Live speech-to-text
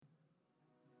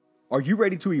Are you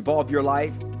ready to evolve your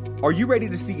life? Are you ready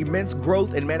to see immense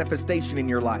growth and manifestation in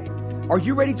your life? Are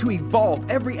you ready to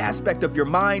evolve every aspect of your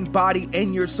mind, body,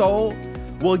 and your soul?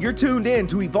 Well, you're tuned in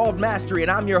to Evolved Mastery, and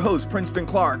I'm your host, Princeton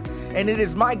Clark, and it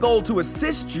is my goal to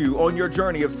assist you on your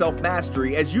journey of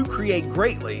self-mastery as you create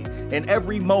greatly in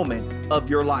every moment of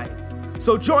your life.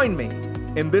 So join me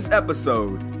in this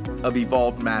episode of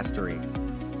Evolved Mastery.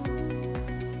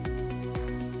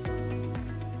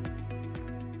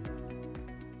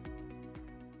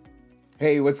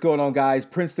 Hey, what's going on, guys?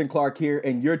 Princeton Clark here,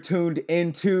 and you're tuned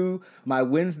into my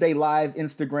Wednesday live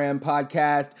Instagram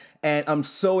podcast, and I'm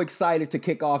so excited to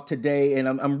kick off today, and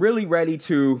I'm really ready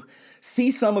to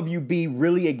see some of you be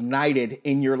really ignited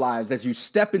in your lives as you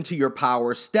step into your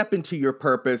power, step into your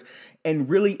purpose, and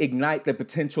really ignite the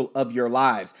potential of your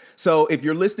lives. So if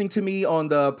you're listening to me on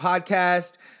the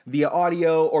podcast via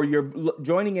audio or you're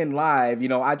joining in live,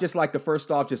 I just like to first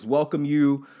off just welcome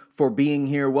you for being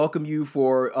here, welcome you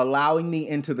for allowing me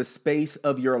into the space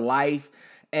of your life.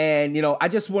 And, I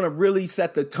just want to really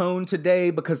set the tone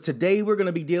today because today we're going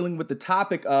to be dealing with the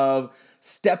topic of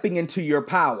stepping into your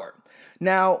power.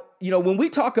 Now, when we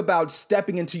talk about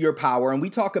stepping into your power and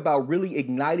we talk about really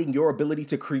igniting your ability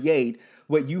to create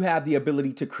what you have the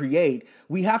ability to create,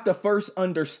 we have to first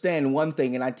understand one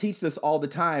thing, and I teach this all the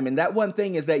time, and that one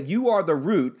thing is that you are the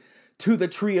root to the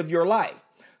tree of your life.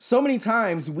 So many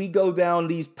times we go down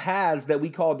these paths that we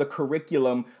call the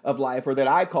curriculum of life, or that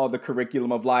I call the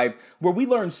curriculum of life, where we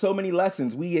learn so many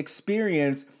lessons, we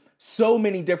experience so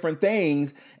many different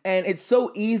things, and it's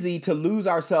so easy to lose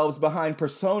ourselves behind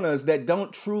personas that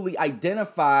don't truly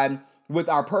identify with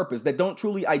our purpose, that don't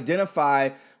truly identify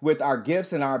with our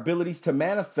gifts and our abilities to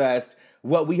manifest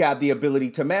what we have the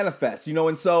ability to manifest,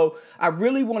 and so I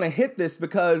really want to hit this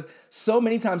because so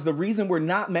many times the reason we're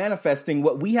not manifesting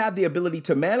what we have the ability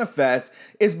to manifest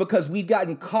is because we've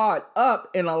gotten caught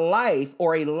up in a life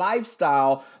or a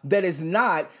lifestyle that is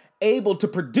not able to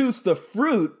produce the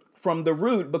fruit from the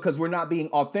root because we're not being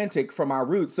authentic from our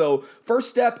roots. So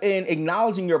first step in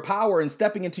acknowledging your power and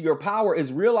stepping into your power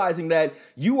is realizing that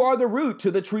you are the root to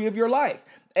the tree of your life.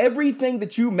 Everything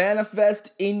that you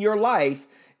manifest in your life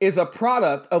is a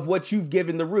product of what you've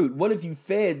given the root. What have you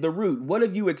fed the root? What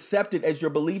have you accepted as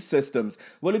your belief systems?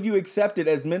 What have you accepted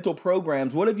as mental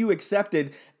programs? What have you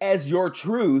accepted as your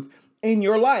truth in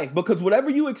your life? Because whatever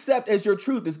you accept as your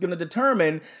truth is going to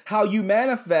determine how you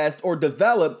manifest or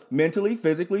develop mentally,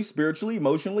 physically, spiritually,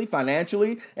 emotionally,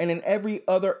 financially, and in every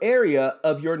other area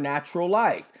of your natural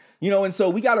life. And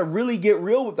so we got to really get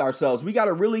real with ourselves. We got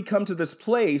to really come to this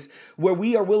place where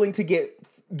we are willing to get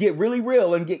really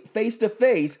real and get face to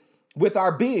face with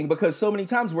our being, because so many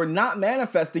times we're not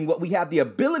manifesting what we have the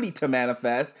ability to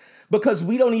manifest because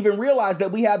we don't even realize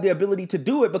that we have the ability to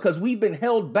do it because we've been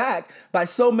held back by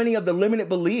so many of the limited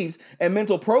beliefs and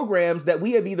mental programs that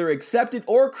we have either accepted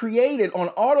or created on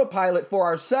autopilot for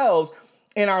ourselves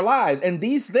in our lives. And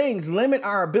these things limit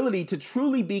our ability to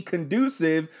truly be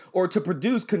conducive or to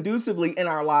produce conducively in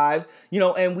our lives,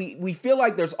 and we feel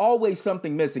like there's always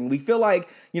something missing. We feel like,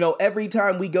 every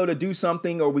time we go to do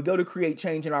something or we go to create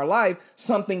change in our life,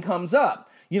 something comes up.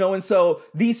 And so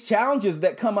these challenges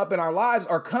that come up in our lives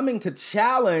are coming to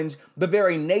challenge the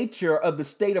very nature of the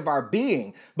state of our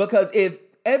being. Because if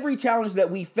every challenge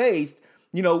that we faced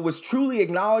was truly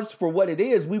acknowledged for what it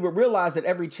is, we would realize that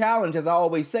every challenge, as I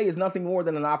always say, is nothing more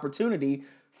than an opportunity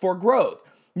for growth.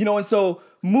 And so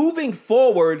moving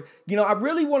forward, I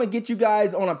really want to get you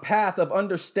guys on a path of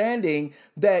understanding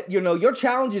that, your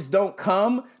challenges don't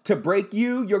come to break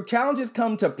you. Your challenges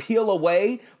come to peel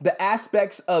away the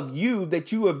aspects of you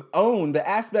that you have owned, the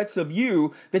aspects of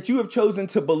you that you have chosen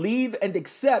to believe and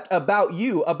accept about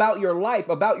you, about your life,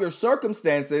 about your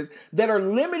circumstances that are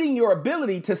limiting your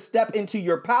ability to step into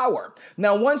your power.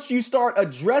 Now, once you start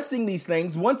addressing these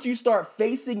things, once you start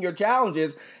facing your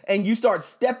challenges and you start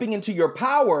stepping into your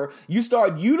power, you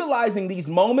start utilizing these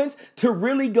moments to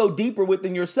really go deeper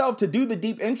within yourself, to do the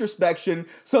deep introspection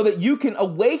so that you can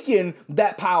awaken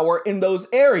that power in those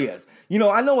areas.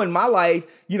 I know in my life,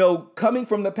 coming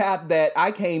from the path that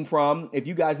I came from, if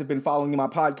you guys have been following my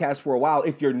podcast for a while,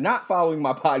 if you're not following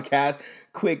my podcast,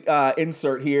 quick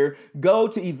insert here, go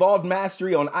to Evolved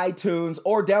Mastery on iTunes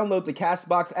or download the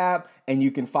Castbox app and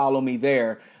you can follow me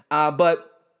there.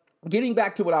 But getting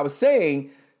back to what I was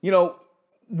saying,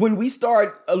 when we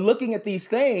start looking at these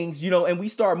things, and we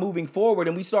start moving forward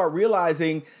and we start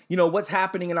realizing, what's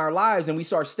happening in our lives and we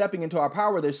start stepping into our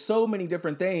power, there's so many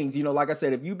different things. Like I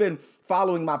said, if you've been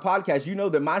following my podcast, you know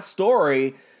that my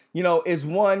story, is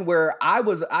one where I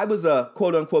was a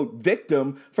quote unquote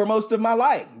victim for most of my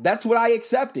life. That's what I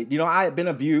accepted. I had been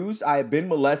abused. I had been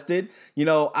molested.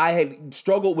 I had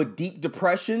struggled with deep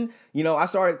depression. I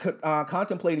started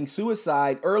contemplating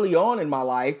suicide early on in my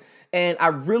life, and I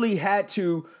really had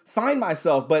to find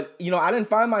myself. But, I didn't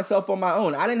find myself on my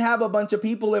own. I didn't have a bunch of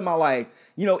people in my life,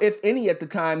 if any at the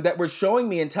time, that were showing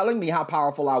me and telling me how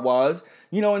powerful I was,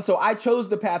 and so I chose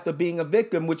the path of being a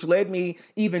victim, which led me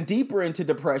even deeper into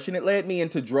depression. It led me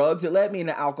into drugs. It led me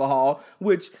into alcohol,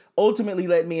 which ultimately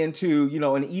led me into,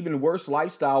 an even worse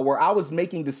lifestyle where I was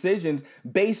making decisions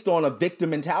based on a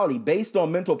victim mentality, based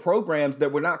on mental programs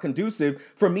that were not conducive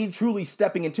for me truly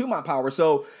stepping into my power.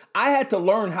 So I had to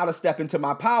learn how to step into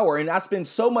my power. And I spend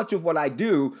so much of what I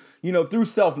do, through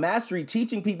self-mastery,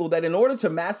 teaching people that in order to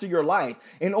master your life,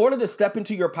 in order to step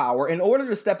into your power, in order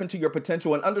to step into your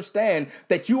potential and understand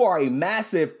that you are a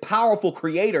massive, powerful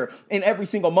creator in every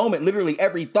single moment, literally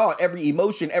every thought, every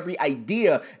emotion, every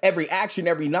idea, every action,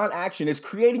 every non-action is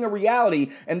creating a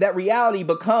reality. And that reality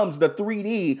becomes the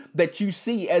 3D that you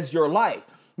see as your life,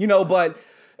 but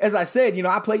as I said,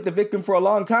 I played the victim for a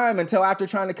long time until after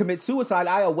trying to commit suicide,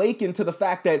 I awakened to the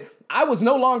fact that I was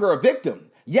no longer a victim.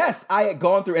 Yes, I had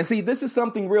gone through, and see, this is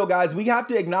something real, guys. We have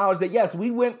to acknowledge that, yes,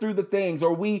 we went through the things,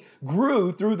 or we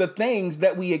grew through the things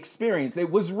that we experienced.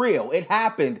 It was real. It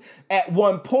happened at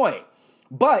one point.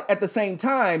 But at the same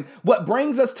time, what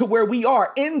brings us to where we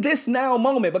are in this now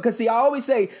moment, because see, I always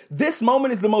say this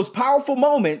moment is the most powerful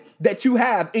moment that you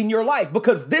have in your life,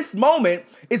 because this moment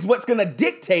is what's going to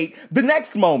dictate the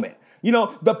next moment.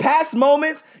 The past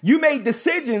moments, you made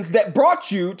decisions that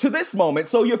brought you to this moment.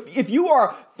 So if you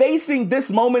are facing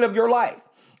this moment of your life,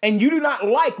 and you do not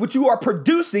like what you are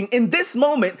producing in this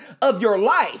moment of your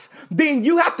life, then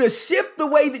you have to shift the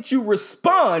way that you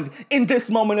respond in this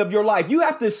moment of your life. You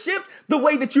have to shift the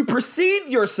way that you perceive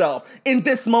yourself in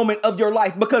this moment of your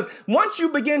life. Because once you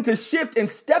begin to shift and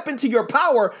step into your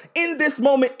power in this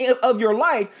moment of your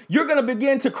life, you're going to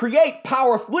begin to create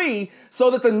powerfully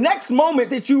so that the next moment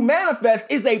that you manifest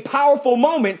is a powerful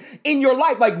moment in your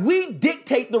life. Like, we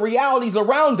dictate the realities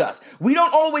around us. We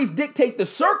don't always dictate the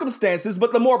circumstances,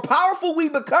 but the more powerful we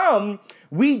become,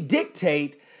 we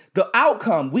dictate the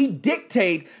outcome. We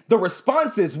dictate the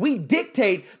responses. We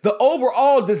dictate the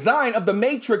overall design of the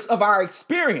matrix of our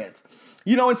experience.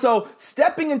 And so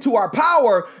stepping into our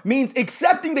power means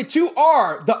accepting that you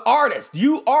are the artist.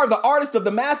 You are the artist of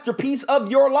the masterpiece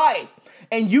of your life.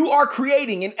 And you are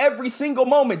creating in every single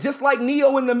moment, just like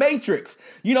Neo in the Matrix.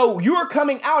 You're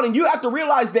coming out, and you have to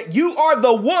realize that you are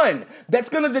the one that's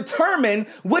going to determine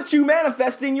what you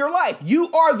manifest in your life. You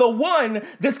are the one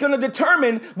that's going to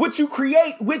determine what you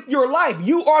create with your life.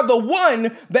 You are the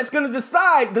one that's going to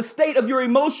decide the state of your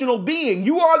emotional being.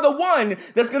 You are the one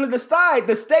that's going to decide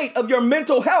the state of your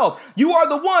mental health. You are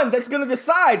the one that's going to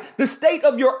decide the state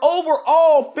of your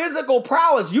overall physical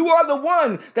prowess. You are the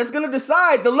one that's going to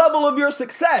decide the level of your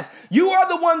success. You are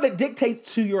the one that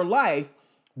dictates to your life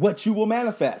what you will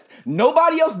manifest.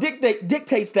 Nobody else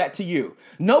dictates that to you.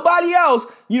 Nobody else,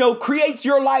 creates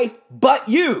your life but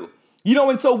you.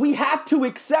 And so we have to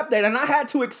accept that. And I had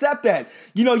to accept that.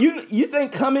 You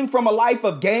think coming from a life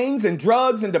of gangs and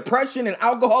drugs and depression and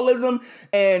alcoholism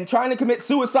and trying to commit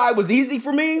suicide was easy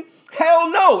for me? Hell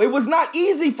no, it was not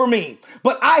easy for me.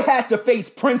 But I had to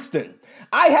face Princeton.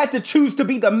 I had to choose to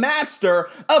be the master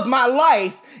of my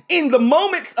life in the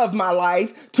moments of my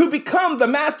life to become the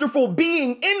masterful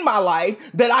being in my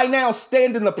life that I now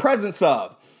stand in the presence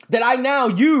of, that I now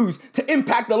use to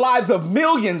impact the lives of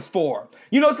millions for.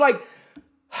 It's like,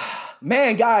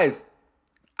 man, guys,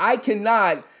 I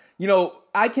cannot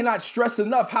stress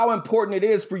enough how important it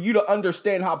is for you to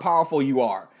understand how powerful you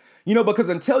are. Because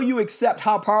until you accept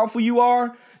how powerful you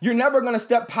are, you're never going to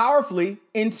step powerfully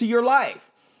into your life.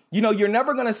 You're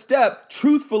never going to step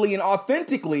truthfully and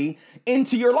authentically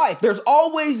into your life. There's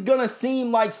always going to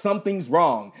seem like something's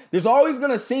wrong. There's always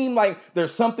going to seem like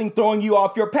there's something throwing you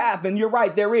off your path. And you're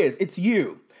right, there is. It's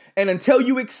you. And until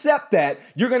you accept that,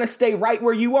 you're going to stay right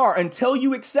where you are. Until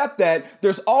you accept that,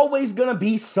 there's always going to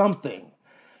be something.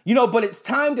 But it's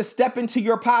time to step into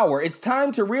your power. It's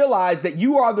time to realize that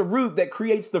you are the root that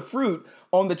creates the fruit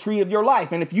on the tree of your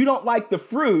life. And if you don't like the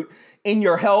fruit in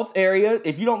your health area,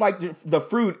 if you don't like the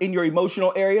fruit in your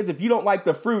emotional areas, if you don't like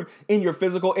the fruit in your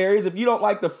physical areas, if you don't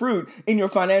like the fruit in your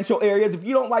financial areas, if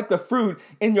you don't like the fruit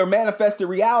in your manifested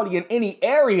reality in any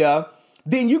area,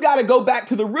 then you got to go back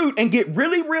to the root and get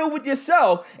really real with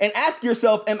yourself and ask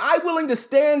yourself, am I willing to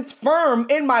stand firm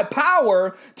in my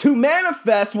power to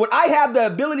manifest what I have the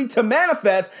ability to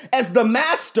manifest as the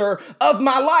master of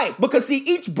my life? Because see,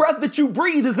 each breath that you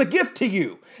breathe is a gift to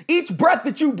you. Each breath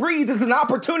that you breathe is an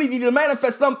opportunity to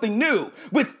manifest something new.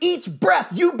 With each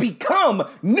breath, you become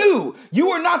new.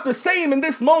 You are not the same in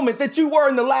this moment that you were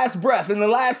in the last breath, in the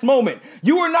last moment.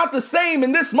 You are not the same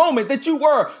in this moment that you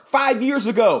were 5 years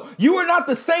ago. You are not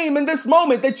the same in this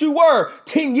moment that you were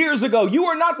 10 years ago. You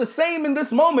are not the same in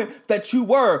this moment that you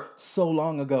were so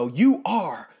long ago. You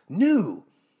are new.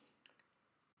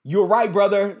 You're right,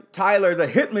 brother. Tyler, the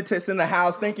hypnotist in the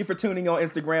house. Thank you for tuning on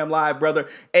Instagram Live, brother.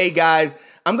 Hey, guys,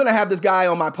 I'm going to have this guy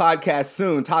on my podcast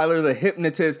soon. Tyler, the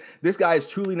hypnotist. This guy is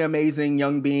truly an amazing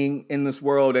young being in this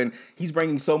world, and he's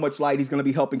bringing so much light. He's going to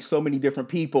be helping so many different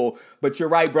people. But you're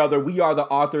right, brother. We are the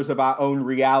authors of our own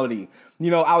reality.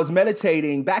 You know, I was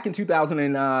meditating back in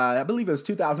I believe it was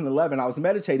 2011. I was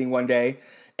meditating one day,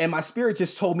 and my spirit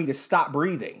just told me to stop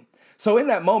breathing. So in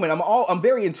that moment, I'm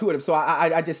very intuitive. So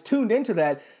I just tuned into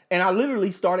that, and I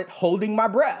literally started holding my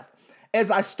breath.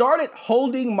 As I started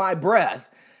holding my breath,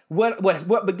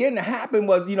 what began to happen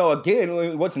was,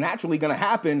 again, what's naturally going to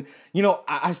happen,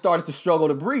 I started to struggle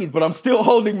to breathe, but I'm still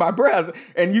holding my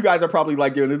breath. And you guys are probably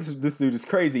like, this dude is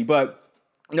crazy. But,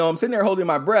 I'm sitting there holding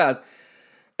my breath.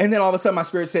 And then all of a sudden my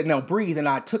spirit said, no, breathe. And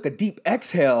I took a deep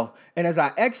exhale. And as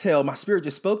I exhaled, my spirit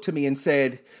just spoke to me and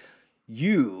said,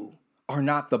 you are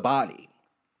not the body.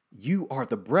 You are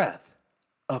the breath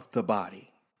of the body.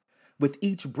 With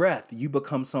each breath, you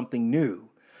become something new.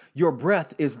 Your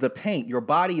breath is the paint, your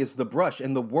body is the brush,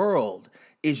 and the world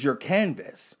is your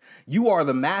canvas. You are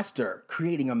the master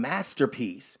creating a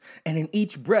masterpiece. And in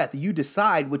each breath, you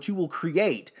decide what you will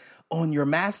create on your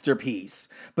masterpiece.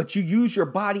 But you use your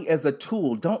body as a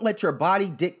tool. Don't let your body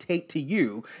dictate to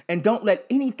you, and don't let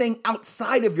anything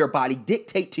outside of your body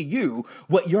dictate to you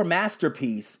what your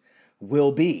masterpiece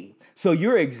will be. So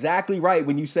you're exactly right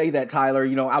when you say that, Tyler.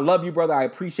 I love you, brother. I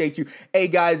appreciate you. Hey,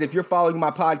 guys, if you're following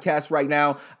my podcast right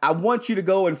now, I want you to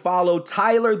go and follow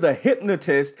Tyler the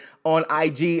Hypnotist on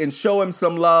IG and show him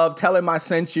some love. Tell him I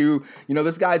sent you.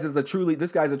 This guy's a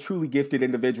truly gifted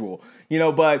individual.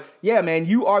 But yeah, man,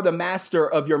 you are the master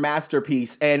of your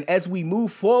masterpiece. And as we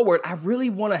move forward, I really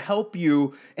want to help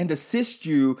you and assist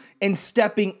you in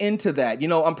stepping into that.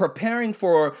 I'm preparing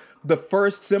for the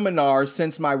first seminar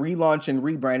since my relaunch and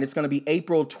rebrand. It's going to be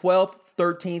April 12th,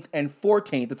 13th, and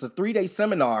 14th. It's a 3-day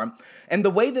seminar. And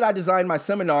the way that I design my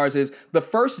seminars is the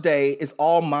first day is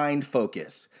all mind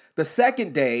focused. The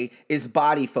second day is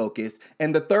body focused.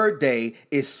 And the third day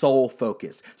is soul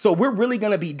focused. So we're really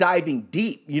going to be diving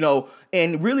deep,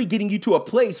 and really getting you to a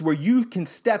place where you can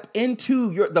step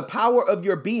into the power of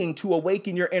your being to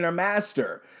awaken your inner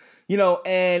master,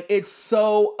 and it's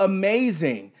so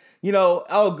amazing. Go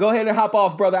ahead and hop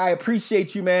off, brother. I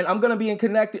appreciate you, man. I'm going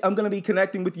to be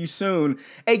connecting with you soon.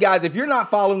 Hey, guys, if you're not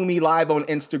following me live on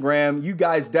Instagram, you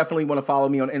guys definitely want to follow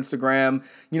me on Instagram,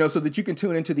 so that you can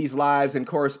tune into these lives and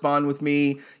correspond with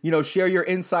me, share your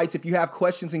insights. If you have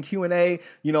questions in Q&A,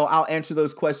 I'll answer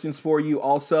those questions for you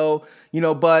also,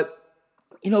 but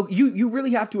you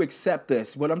really have to accept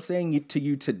this, what I'm saying to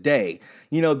you today.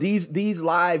 These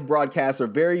live broadcasts are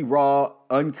very raw,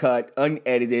 uncut,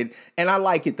 unedited, and I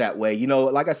like it that way.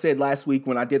 Like I said last week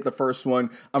when I did the first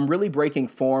one, I'm really breaking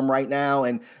form right now,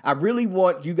 and I really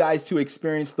want you guys to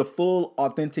experience the full,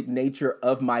 authentic nature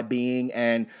of my being,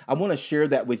 and I want to share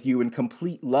that with you in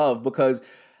complete love, because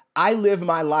I live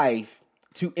my life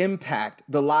to impact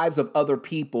the lives of other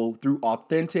people through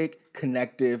authentic,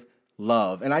 connective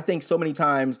love. And I think so many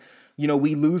times,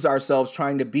 we lose ourselves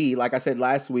trying to be, like I said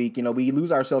last week, we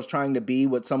lose ourselves trying to be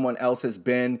what someone else has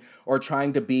been or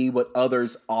trying to be what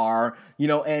others are,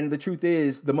 and the truth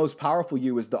is the most powerful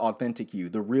you is the authentic you,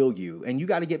 the real you. And you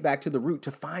got to get back to the root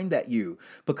to find that you,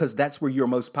 because that's where you're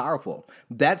most powerful.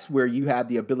 That's where you have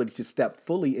the ability to step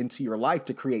fully into your life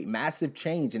to create massive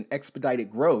change and expedited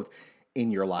growth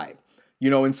in your life,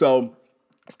 and so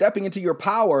stepping into your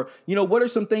power, what are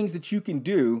some things that you can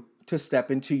do to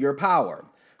step into your power?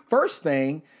 First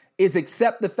thing is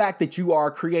accept the fact that you are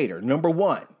a creator. Number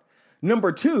one.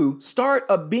 Number two, start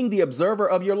being the observer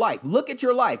of your life. Look at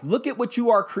your life. Look at what you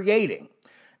are creating.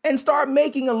 And start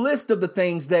making a list of the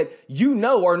things that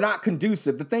are not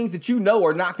conducive, the things that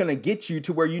are not going to get you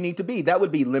to where you need to be. That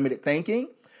would be limited thinking,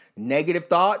 negative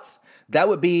thoughts. That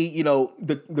would be,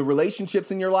 the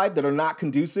relationships in your life that are not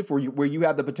conducive where you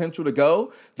have the potential to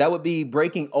go. That would be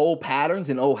breaking old patterns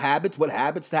and old habits. What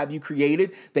habits have you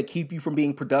created that keep you from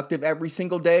being productive every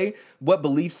single day? What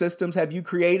belief systems have you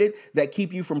created that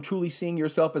keep you from truly seeing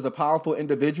yourself as a powerful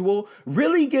individual?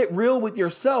 Really get real with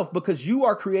yourself, because you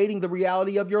are creating the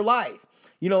reality of your life,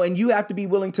 and you have to be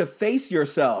willing to face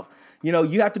yourself.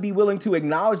 You have to be willing to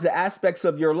acknowledge the aspects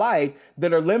of your life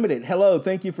that are limited. Hello,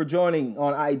 thank you for joining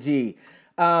on IG.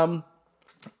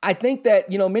 I think that,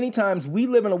 many times we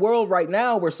live in a world right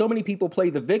now where so many people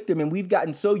play the victim, and we've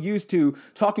gotten so used to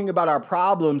talking about our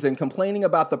problems and complaining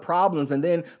about the problems and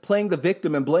then playing the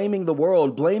victim and blaming the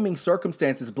world, blaming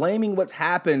circumstances, blaming what's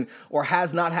happened or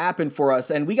has not happened for us.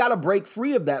 And we got to break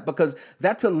free of that, because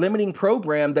that's a limiting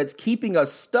program that's keeping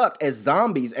us stuck as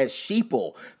zombies, as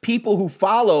sheeple, people who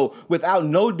follow without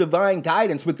no divine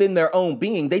guidance within their own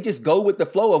being. They just go with the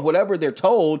flow of whatever they're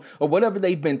told or whatever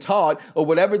they've been taught or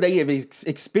whatever they have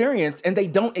experienced, and they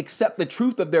don't accept the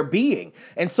truth of their being.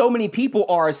 And so many people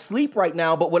are asleep right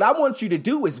now. But what I want you to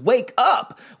do is wake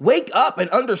up and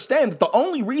understand that the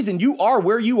only reason you are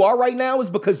where you are right now is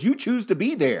because you choose to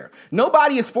be there.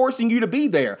 Nobody is forcing you to be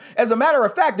there. As a matter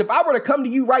of fact, if I were to come to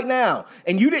you right now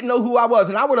and you didn't know who I was,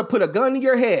 and I were to put a gun to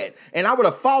your head and I were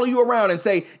to follow you around and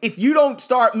say, if you don't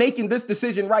start making this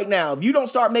decision right now, if you don't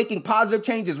start making positive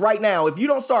changes right now, if you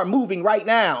don't start moving right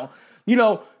now,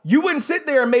 you wouldn't sit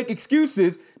there and make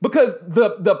excuses, because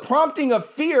the prompting of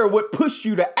fear would push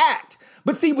you to act.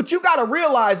 But see, what you got to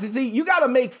realize is, you got to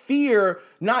make fear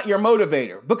not your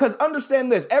motivator. Because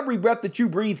understand this, every breath that you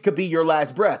breathe could be your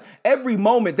last breath. Every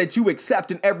moment that you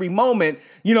accept in every moment,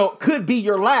 could be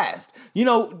your last.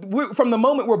 From the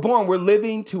moment we're born, we're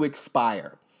living to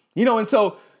expire. And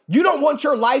so you don't want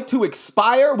your life to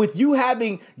expire with you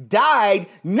having died,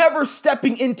 never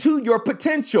stepping into your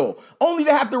potential, only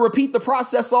to have to repeat the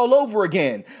process all over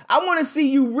again. I want to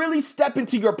see you really step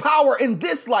into your power in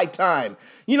this lifetime.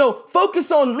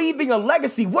 Focus on leaving a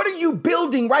legacy. What are you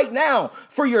building right now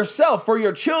for yourself, for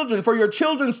your children, for your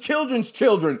children's children's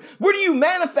children? What are you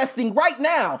manifesting right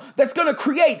now that's going to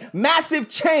create massive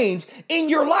change in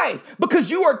your life?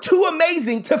 Because you are too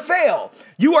amazing to fail.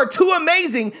 You are too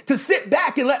amazing to sit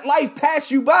back and let life pass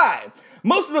you by.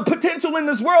 Most of the potential in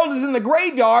this world is in the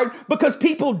graveyard because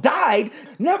people died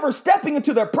never stepping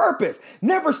into their purpose,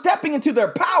 never stepping into their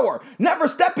power, never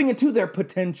stepping into their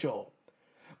potential.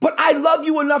 But I love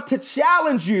you enough to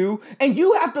challenge you, and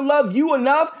you have to love you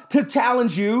enough to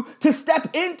challenge you to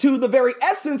step into the very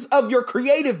essence of your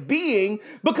creative being,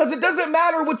 because it doesn't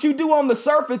matter what you do on the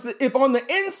surface if on the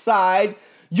inside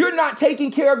you're not taking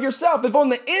care of yourself. If on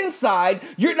the inside,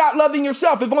 you're not loving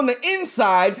yourself. If on the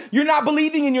inside, you're not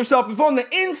believing in yourself. If on the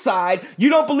inside, you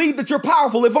don't believe that you're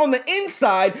powerful. If on the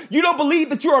inside, you don't believe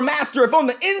that you're a master. If on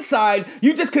the inside,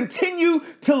 you just continue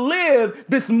to live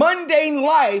this mundane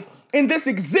life in this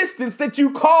existence that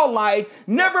you call life,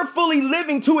 never fully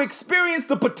living to experience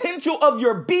the potential of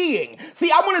your being.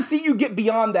 See, I want to see you get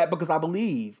beyond that, because I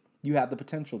believe you have the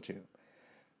potential to.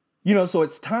 So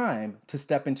it's time to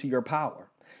step into your power.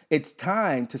 It's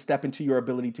time to step into your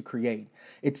ability to create.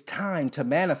 It's time to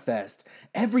manifest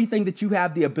everything that you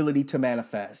have the ability to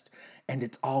manifest. And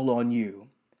it's all on you.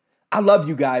 I love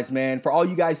you guys, man. For all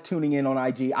you guys tuning in on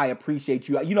IG, I appreciate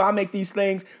you. I make these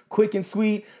things quick and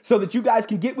sweet so that you guys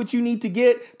can get what you need to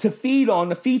get to feed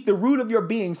the root of your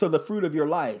being, so the fruit of your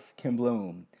life can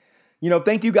bloom.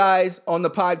 Thank you guys on the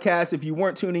podcast. If you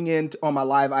weren't tuning in on my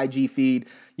live IG feed,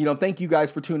 thank you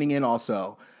guys for tuning in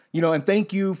also. And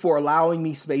thank you for allowing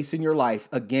me space in your life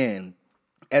again.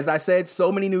 As I said,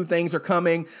 so many new things are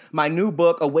coming. My new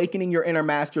book, Awakening Your Inner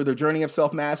Master, The Journey of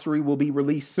Self-Mastery, will be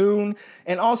released soon.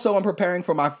 And also, I'm preparing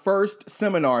for my first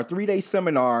seminar, 3-day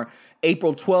seminar,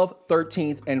 April 12th,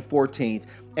 13th, and 14th.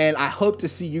 And I hope to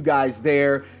see you guys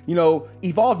there.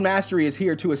 Evolved Mastery is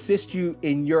here to assist you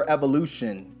in your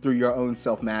evolution through your own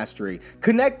self-mastery.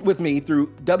 Connect with me through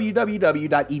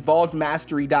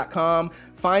www.evolvedmastery.com.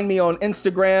 Find me on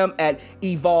Instagram at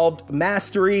Evolved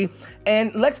Mastery,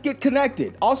 and let's get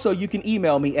connected. Also, you can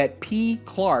email me at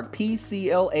pclark,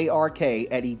 PCLARK,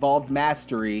 at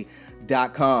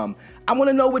evolvedmastery.com. I want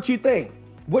to know what you think.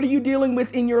 What are you dealing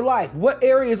with in your life? What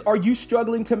areas are you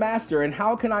struggling to master? And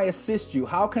how can I assist you?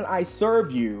 How can I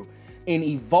serve you in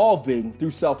evolving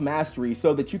through self-mastery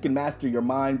so that you can master your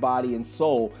mind, body, and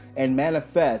soul and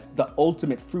manifest the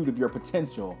ultimate fruit of your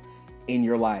potential in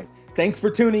your life? Thanks for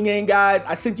tuning in, guys.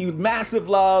 I sent you massive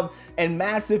love and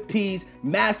massive peace,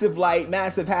 massive light,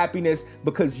 massive happiness,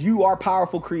 because you are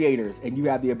powerful creators and you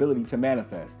have the ability to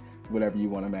manifest whatever you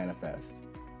want to manifest.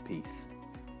 Peace.